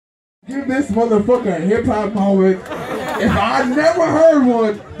Give this motherfucker a hip-hop moment. If I never heard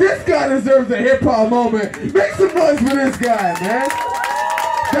one, this guy deserves a hip-hop moment. Make some noise for this guy, man.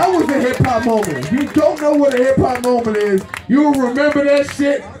 That was a hip-hop moment. If you don't know what a hip-hop moment is, you'll remember that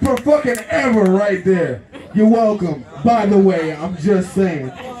shit for fucking ever right there. You're welcome. By the way, I'm just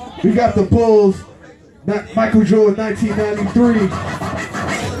saying. We got the Bulls, Michael Jordan, 1993.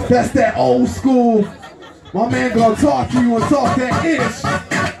 That's that old school. My man gonna talk to you and talk that ish.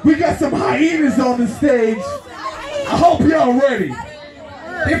 We got some hyenas on the stage. I hope y'all ready.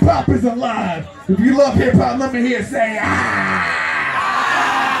 Hip-hop is alive. If you love hip-hop, let me hear say, ah!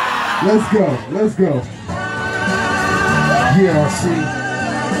 Let's go, let's go. Yeah, see.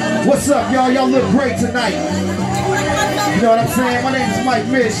 What's up, y'all? Y'all look great tonight. You know what I'm saying? My name is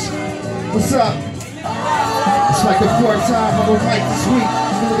Mich. What's up? It's like the fourth time I'm on mic this week.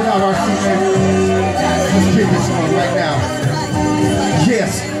 Look it out, RC, man. Let's get this on right now.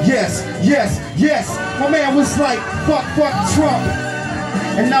 Yes, yes, yes, yes. My man was like, fuck Trump.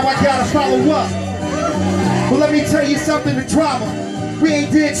 And now I gotta follow up. But let me tell you something, the drama. We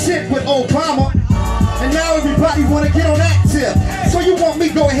ain't did shit with Obama. And now everybody wanna get on that tip. So you want me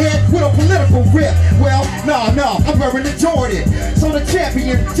go ahead with a political rip? Well, no, I'm wearing the Jordan. So the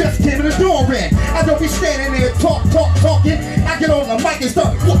champion just came in the door in. I don't be standing there talking. I get on the mic and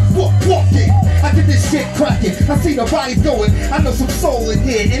start walking. I get this shit cracking. I see the bodies going. I know some soul in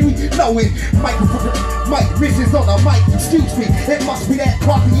here, and we know it. Mike Mich is on the mic. Excuse me, it must be that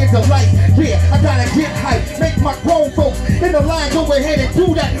coffee and delight. Yeah, I gotta get hype. Make my grown folks in the line go ahead and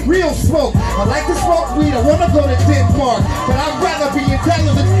do that real smoke. I like to smoke weed. I wanna go to Denmark, but I'd rather be in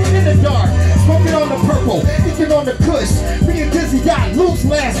Dallas in the dark. Smoking on the purple, eating on the kush. Me and Dizzy got loose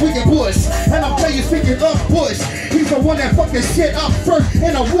last week in Bush. And I'm playing speaking of Bush. He's the one that fucking shit up first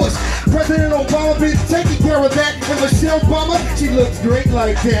in a whoosh. President Obama been taking care of that. And Michelle Obama, she looks great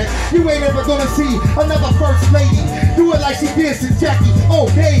like that. You ain't ever gonna see another first lady do it like she did since Jackie. Oh,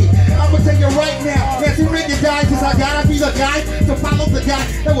 hey, I'ma tell you right now. Nancy Reagan died because I gotta be the guy to follow the guy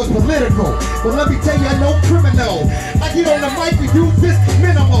that was political. But let me tell you, no criminal. I get on the mic, we do this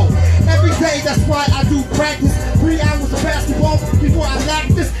minimal. Every day, that's why I do practice. 3 hours of basketball before I lack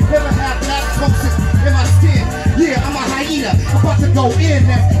this. Never have lactose in my skin. Yeah, I'm a hyena. I'm about to go in.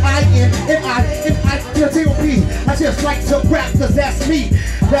 That's I-N-M-I-M-I-T-O-P. I just like to rap, cause that's me.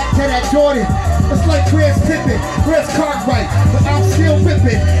 Back to that Jordan. It's like Chris Tippin, Chris Cartwright, but I'm still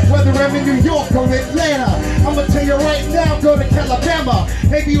whipping. Whether I'm in New York or Atlanta, I'ma tell you right now, go to Alabama.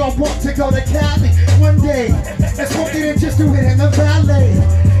 Maybe I want to go to Cali one day and smoke it and just do it in the valley.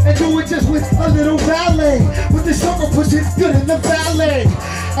 And do it just with a little ballet. With the sugar pushing good in the valley.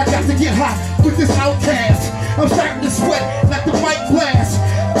 I got to get hot with this outcast. I'm starting to sweat like the white blast.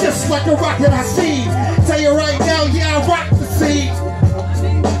 Just like a rocket I see. Tell you right now, yeah, I rock the scene.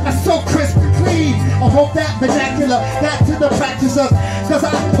 I'm so crisp and clean. I hope that vernacular got to the practice of, cause I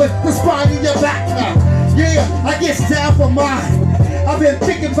put the spine in your back now. Yeah, I get down for mine. I've been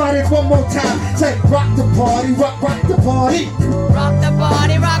thinking about it one more time. Say, rock the party, rock the party. Rock the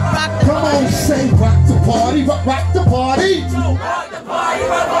party, rock the Come party. on, say, rock the party, rock the party. Rock the party,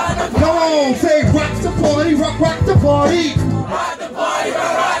 rock the party. Come on, say, rock the party, rock the party. Rock the party,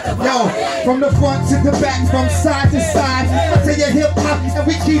 rock the party. Yo, from the front to the back, from side to side, I tell you hip hop and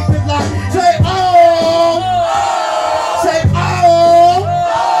we keep it locked. Say, oh! Say, oh!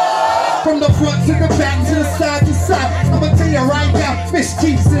 From the front to the back, to the side, I'ma tell you right now, Mich